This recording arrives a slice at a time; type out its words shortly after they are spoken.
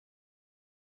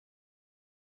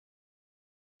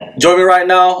Join me right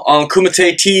now on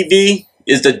Kumite TV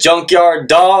is the Junkyard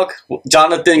Dog,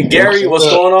 Jonathan Gary. What's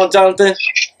going on, Jonathan?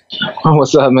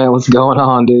 What's up, man? What's going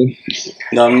on, dude?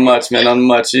 Nothing much, man. Nothing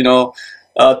much. To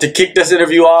kick this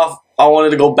interview off, I wanted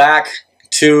to go back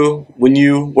to when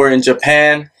you were in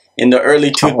Japan in the early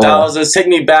 2000s. Take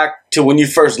me back to when you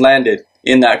first landed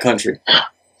in that country.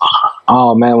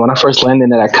 Oh, man, when I first landed in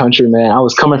that country, man, I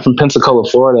was coming from Pensacola,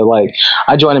 Florida. Like,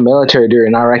 I joined the military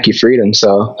during Iraqi freedom.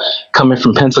 So coming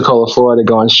from Pensacola, Florida,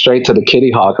 going straight to the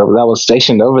Kitty Hawk that was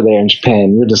stationed over there in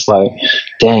Japan, you're just like,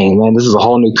 dang, man, this is a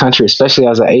whole new country, especially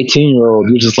as an 18-year-old.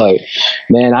 You're just like,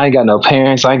 man, I ain't got no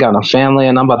parents, I ain't got no family,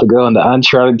 and I'm about to go into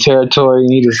uncharted territory.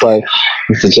 And you're just like,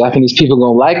 is the Japanese people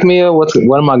going to like me, or what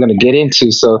am I going to get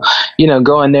into? So,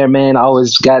 going there, man, I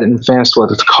always got advanced with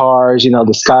the cars,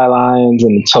 the Skylines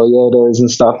and the Toyotas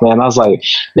and stuff, man. I was like,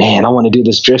 man, I want to do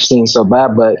this drift scene so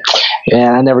bad, but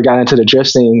man, I never got into the drift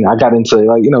scene. I got into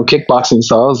kickboxing,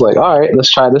 so I was like, all right,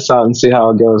 let's try this out and see how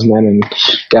it goes, man. And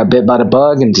got bit by the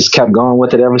bug and just kept going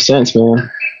with it ever since, man.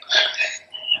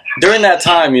 During that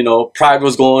time, Pride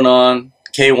was going on,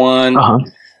 K1.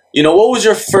 What was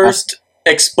your first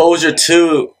exposure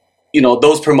to,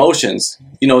 those promotions?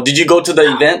 Did you go to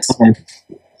the events?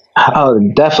 Oh,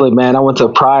 definitely, man. I went to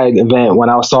a Pride event when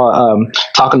I saw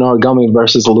Takanori Gomi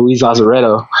versus Luis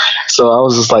Azeredo. So I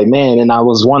was just like, man, and I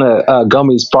was one of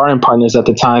Gomi's sparring partners at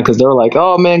the time because they were like,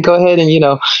 oh, man, go ahead and,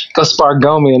 go spar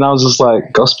Gomi. And I was just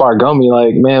like, go spar Gomi.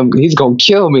 Like, man, he's going to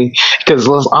kill me because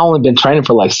I only been training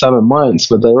for like 7 months.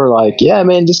 But they were like, yeah,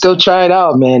 man, just go try it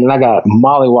out, man. And I got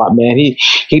mollywopped, man.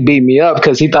 He beat me up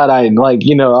because he thought I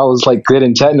was like good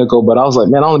and technical. But I was like,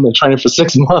 man, I only been training for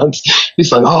 6 months.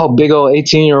 He's like, oh, big old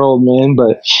 18-year-old man,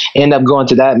 but end up going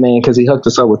to that, man, because he hooked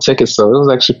us up with tickets. So it was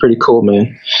actually pretty cool,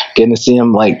 man, getting to see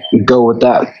him like go with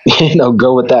that,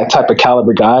 go with that type of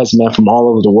caliber guys, man, from all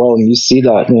over the world. And you see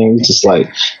that, man, it's just like,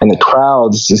 and the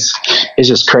crowds, it's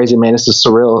just crazy, man. It's a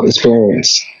surreal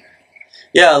experience.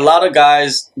 Yeah, a lot of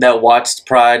guys that watched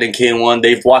Pride and K1,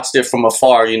 they've watched it from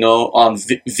afar, on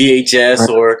VHS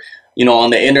or, on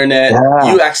the internet.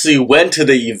 Yeah. You actually went to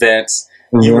the events.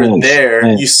 You were there.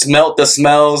 You smelt the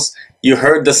smells. You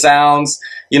heard the sounds.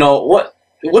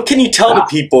 What can you tell the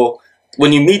people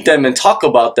when you meet them and talk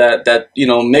about that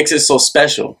makes it so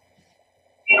special?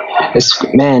 It's,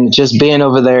 man, just being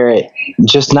over there,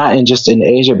 just not just in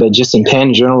Asia, but just in Pan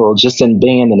in general, just in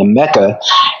being in the Mecca,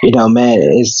 man,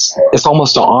 it's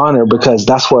almost an honor because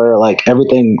that's where like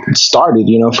everything started,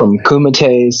 from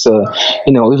Kumites to,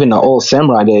 even the old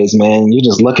samurai days, man. You're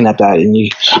just looking at that and you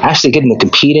actually getting to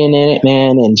compete in it,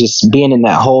 man, and just being in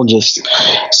that whole just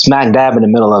smack dab in the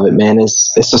middle of it, man.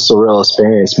 It's a surreal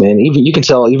experience, man. Even you can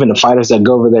tell even the fighters that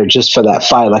go over there just for that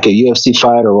fight, like a UFC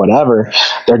fight or whatever,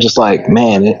 they're just like,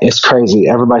 man, it's crazy.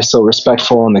 Everybody's so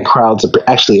respectful, and the crowds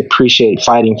actually appreciate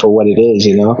fighting for what it is.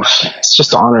 It's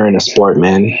just an honor in a sport,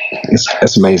 man.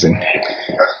 It's amazing.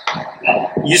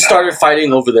 You started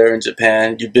fighting over there in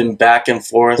Japan. You've been back and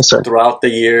forth throughout the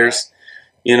years.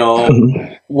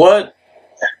 What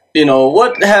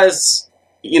has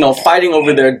fighting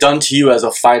over there done to you as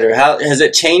a fighter? How has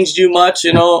it changed you much?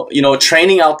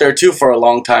 Training out there too for a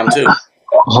long time too.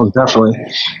 Oh, definitely,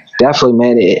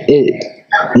 man. It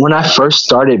when I first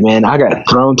started, man, I got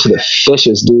thrown to the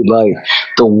fishes, dude. Like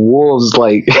the wolves.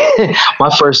 Like my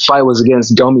first fight was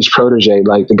against Gomi's protege.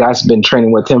 Like the guy's been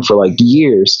training with him for like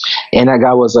years, and that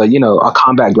guy was a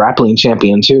combat grappling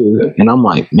champion too. And I'm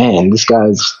like, man, this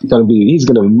guy's he's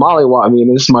gonna mollywop me.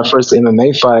 And this is my first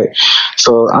MMA fight.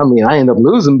 So I end up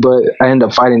losing, but I end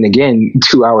up fighting again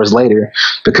 2 hours later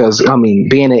because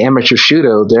being an amateur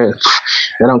shooter, they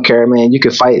don't care, man. You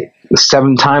could fight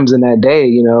 7 times in that day,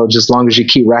 just as long as you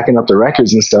keep racking up the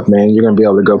records and stuff, man, you're going to be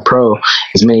able to go pro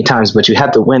as many times. But you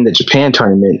have to win the Japan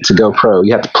tournament to go pro.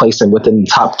 You have to place them within the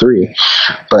top 3.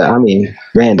 But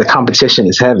man, the competition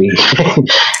is heavy.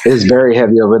 It's very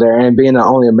heavy over there. And being the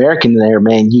only American there,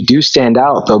 man, you do stand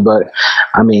out though. But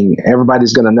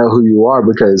everybody's going to know who you are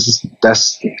because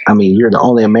you're the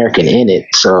only American in it.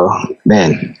 So,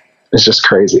 man, it's just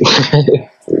crazy.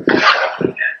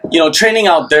 Training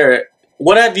out there,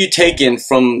 what have you taken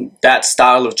from that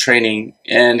style of training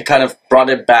and kind of brought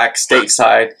it back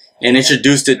stateside and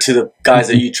introduced it to the guys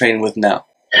that you train with now?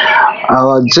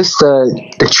 Just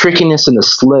the trickiness and the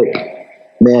slick.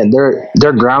 Man,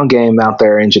 their ground game out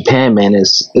there in Japan, man,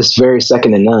 is very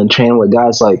second to none. Training with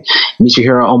guys like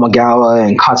Michihiro Omagawa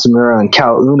and Katsumura and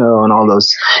Kao Uno and all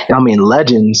those,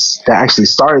 legends that actually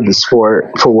started the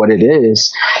sport for what it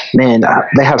is. Man,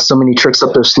 they have so many tricks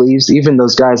up their sleeves. Even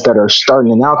those guys that are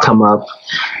starting to now come up,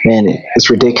 man, it's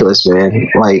ridiculous, man.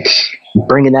 Like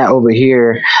bringing that over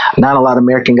here, not a lot of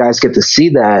American guys get to see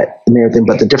that and everything,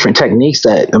 but the different techniques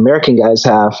that American guys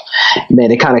have,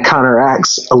 man, it kind of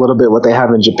counteracts a little bit what they have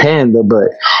in Japan, though. But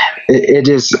it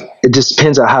just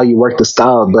depends on how you work the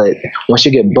style. But once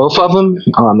you get both of them,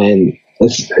 oh man,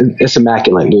 it's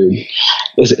immaculate, dude.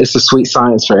 It's a sweet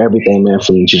science for everything, man,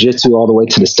 from jiu-jitsu all the way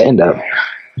to the stand-up.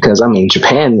 Because I mean,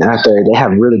 Japan out there, they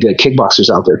have really good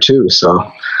kickboxers out there too.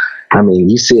 So I mean,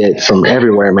 you see it from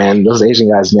everywhere, man. Those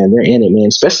Asian guys, man, they're in it, man.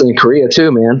 Especially in Korea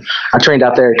too, man. I trained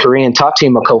out there at Korean top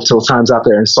team a couple of times out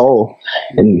there in Seoul,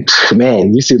 and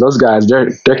man, you see those guys,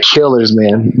 they're killers,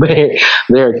 man.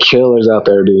 They're killers out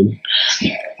there, dude.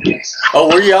 Oh,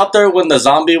 were you out there when the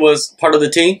Zombie was part of the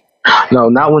team? No,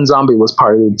 not when Zombie was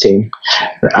part of the team.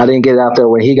 I didn't get out there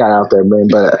when he got out there, man.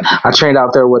 But I trained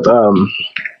out there with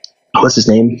what's his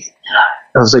name?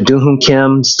 It was like Doohoon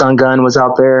Kim, Stun Gun was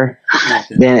out there,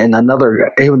 man, and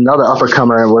another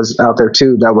uppercomer was out there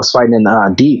too that was fighting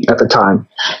in Deep at the time.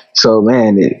 So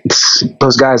man,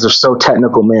 those guys are so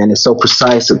technical, man. It's so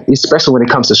precise, especially when it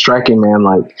comes to striking, man.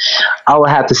 Like I would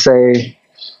have to say,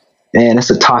 man, it's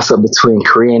a toss up between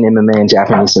Korean MMA and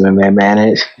Japanese MMA,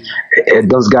 man.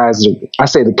 Those guys, I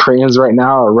say the Koreans right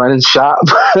now are running shop,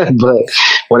 but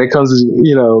when it comes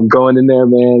to, going in there,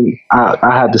 man,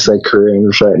 I have to say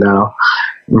Koreans right now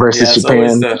versus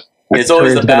Japan. It's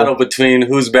always the battle between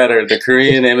who's better, the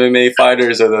Korean MMA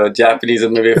fighters or the Japanese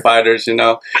MMA fighters, and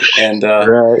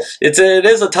right. it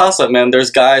is a toss up, man. There's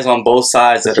guys on both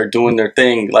sides that are doing their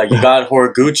thing. Like you got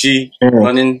Horiguchi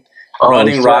running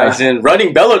Ryzen,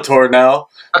 running Bellator now.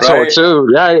 That's right too,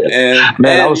 yeah. And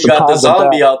man, you got the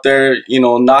Zombie out there,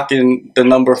 knocking the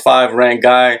number 5 ranked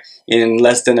guy in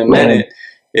less than a minute.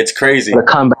 It's crazy. What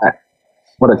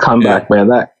a comeback, man.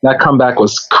 That comeback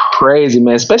was crazy,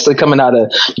 man. Especially coming out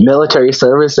of military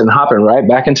service and hopping right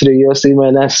back into the UFC,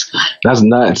 man. That's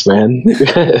nuts, man.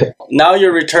 Now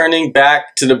you're returning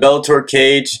back to the Bellator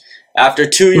cage after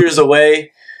 2 years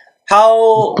away.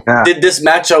 How did this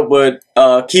matchup with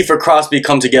Kiefer Crosby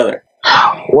come together?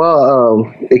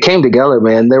 Well, it came together,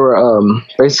 man. They were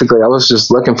basically, I was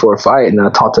just looking for a fight, and I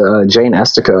talked to Jane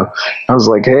Estico. I was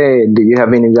like, hey, do you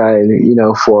have any guy,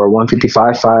 for a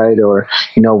 155 fight or,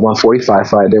 145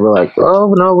 fight? They were like,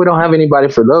 oh, no, we don't have anybody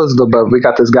for those, but we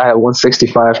got this guy at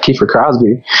 165, Kiefer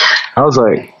Crosby. I was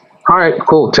like, all right,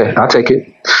 cool, I'll take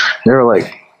it. They were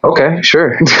like, okay,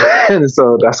 sure. And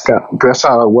so that's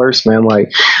how it works, man.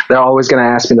 Like, they're always going to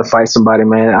ask me to fight somebody,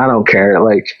 man. I don't care.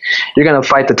 Like, you're going to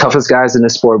fight the toughest guys in the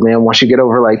sport, man. Once you get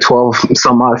over like 12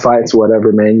 some odd fights,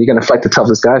 whatever, man, you're going to fight the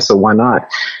toughest guys. So why not?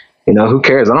 Who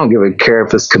cares? I don't give a care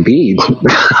if it's Khabib.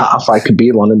 I'll fight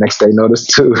Khabib on the next day notice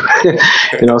too. You know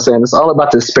what I'm saying? It's all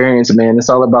about the experience, man. It's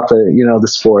all about the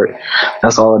sport.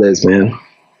 That's all it is, man.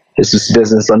 It's just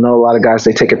business. I know a lot of guys,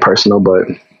 they take it personal, but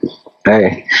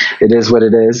hey, it is what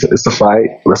it is. It's a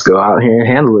fight. Let's go out here and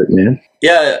handle it, man.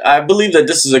 Yeah, I believe that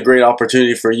this is a great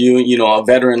opportunity for you, a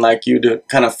veteran like you, to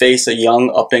kind of face a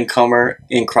young up-and-comer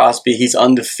in Crosby. He's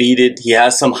undefeated. He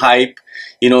has some hype.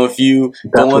 If you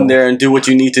go in there and do what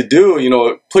you need to do,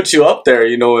 it puts you up there,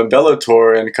 in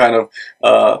Bellator and kind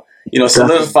of,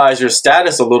 solidifies your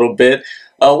status a little bit.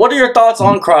 What are your thoughts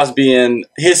on Crosby and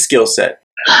his skill set?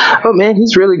 Oh, man,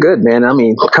 he's really good, man. I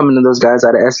mean, coming to those guys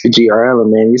out of SVG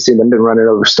Ireland, man, you see them been running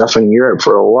over stuff in Europe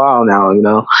for a while now,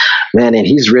 man, and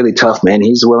he's really tough, man.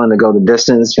 He's willing to go the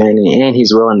distance, man, and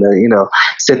he's willing to,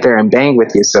 sit there and bang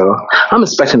with you. So I'm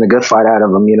expecting a good fight out of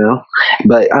him,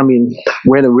 But, I mean,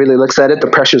 when it really looks at it,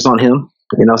 the pressure's on him.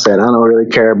 I don't really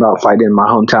care about fighting in my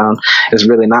hometown. It's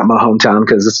really not my hometown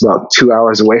because it's about 2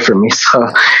 hours away from me. So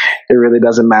it really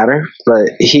doesn't matter. But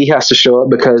he has to show up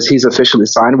because he's officially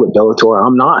signed with Bellator.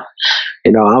 I'm not.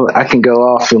 I can go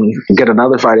off and get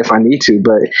another fight if I need to,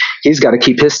 but he's got to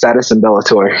keep his status in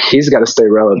Bellator. He's got to stay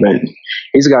relevant.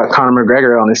 He's got Conor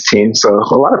McGregor on his team. So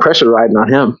a lot of pressure riding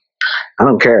on him. I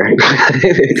don't care.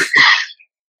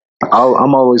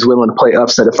 I'm always willing to play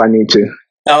upset if I need to.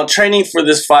 Now, training for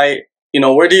this fight,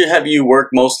 where have you worked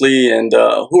mostly, and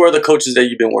who are the coaches that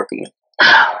you've been working with?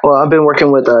 Well, I've been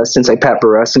working with Sensei Pat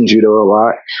Barres in judo a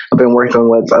lot. I've been working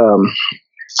with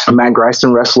Matt Grice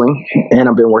in wrestling, and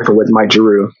I've been working with Mike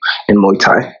Giroux in Muay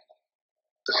Thai.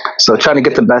 So trying to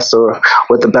get the best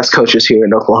with the best coaches here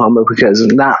in Oklahoma, because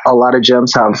not a lot of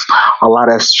gyms have a lot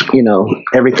of,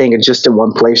 everything is just in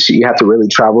one place. You have to really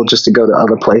travel just to go to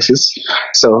other places.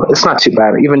 So it's not too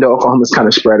bad. Even though Oklahoma's kind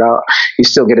of spread out, you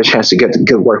still get a chance to get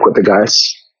good work with the guys.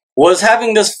 Was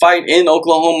having this fight in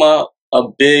Oklahoma a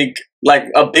big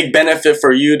benefit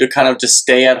for you to kind of just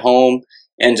stay at home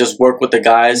and just work with the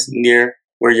guys near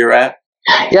where you're at?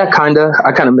 Yeah, kinda.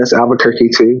 I kind of miss Albuquerque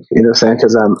too. You know what I'm saying?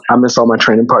 Because I miss all my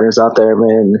training partners out there,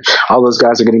 man. All those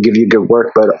guys are going to give you good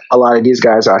work, but a lot of these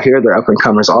guys out here, they're up and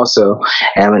comers also,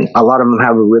 and a lot of them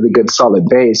have a really good solid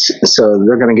base, so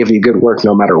they're going to give you good work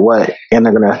no matter what, and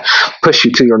they're going to push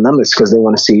you to your limits because they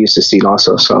want to see you succeed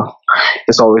also. So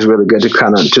it's always really good to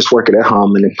kind of just work it at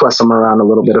home, and plus I'm around a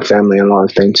little bit of family and all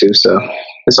that thing too, so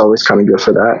it's always kind of good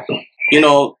for that. You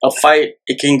know, a fight,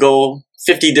 it can go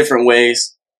 50 different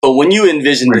ways. But when you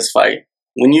envision this fight,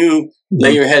 when you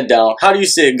lay your head down, how do you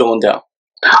see it going down?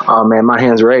 Oh, man, my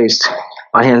hand's raised.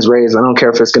 My hand's raised. I don't care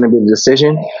if it's going to be a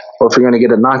decision or if we're going to get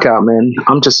a knockout, man.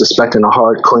 I'm just expecting a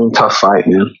hard, clean, tough fight,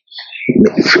 man.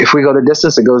 If we go the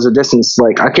distance, it goes the distance.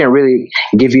 Like, I can't really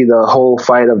give you the whole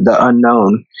fight of the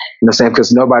unknown, you know what I'm saying?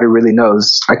 Because nobody really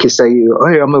knows. I could say you, oh,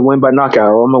 hey, I'm going to win by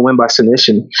knockout or I'm going to win by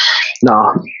submission. No,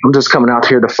 I'm just coming out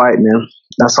here to fight, man.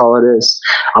 That's all it is.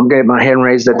 I'm getting my hand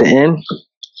raised at the end.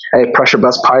 Hey, pressure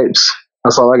bust pipes.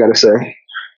 That's all I got to say.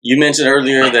 You mentioned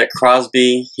earlier that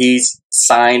Crosby, he's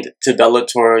signed to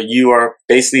Bellator. You are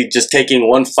basically just taking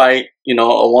one fight, you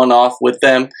know, a one-off with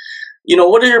them. You know,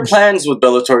 what are your plans with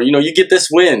Bellator? You know, you get this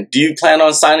win. Do you plan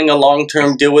on signing a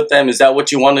long-term deal with them? Is that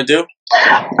what you want to do?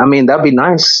 I mean, that'd be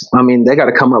nice. I mean, they got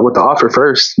to come up with the offer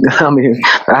first. I mean,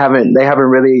 they haven't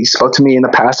really spoke to me in the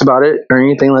past about it or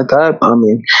anything like that. I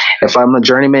mean, if I'm a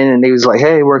journeyman and they was like,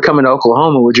 hey, we're coming to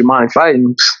Oklahoma, would you mind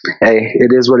fighting? Hey,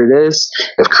 it is what it is.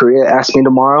 If Korea asks me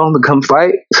tomorrow to come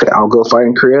fight, I'll go fight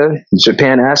in Korea.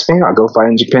 Japan asks me, I'll go fight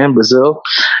in Japan, Brazil.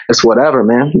 It's whatever,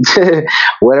 man.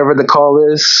 Whatever the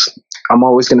call is, I'm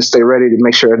always going to stay ready to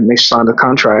make sure I sign the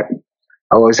contract.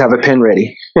 I always have a pen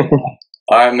ready.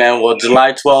 All right, man. Well,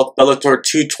 July 12th, Bellator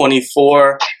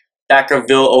 224,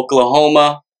 Thackerville,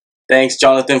 Oklahoma. Thanks,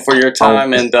 Jonathan, for your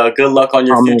time, and good luck on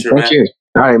your future, man. Thank you.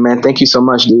 All right, man. Thank you so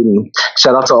much, dude. And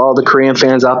shout out to all the Korean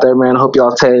fans out there, man. I hope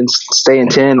y'all stay in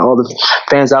 10. All the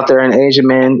fans out there in Asia,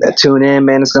 man, tune in,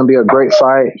 man. It's going to be a great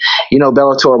fight. You know,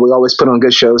 Bellator, we always put on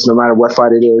good shows no matter what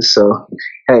fight it is. So,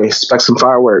 hey, expect some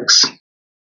fireworks.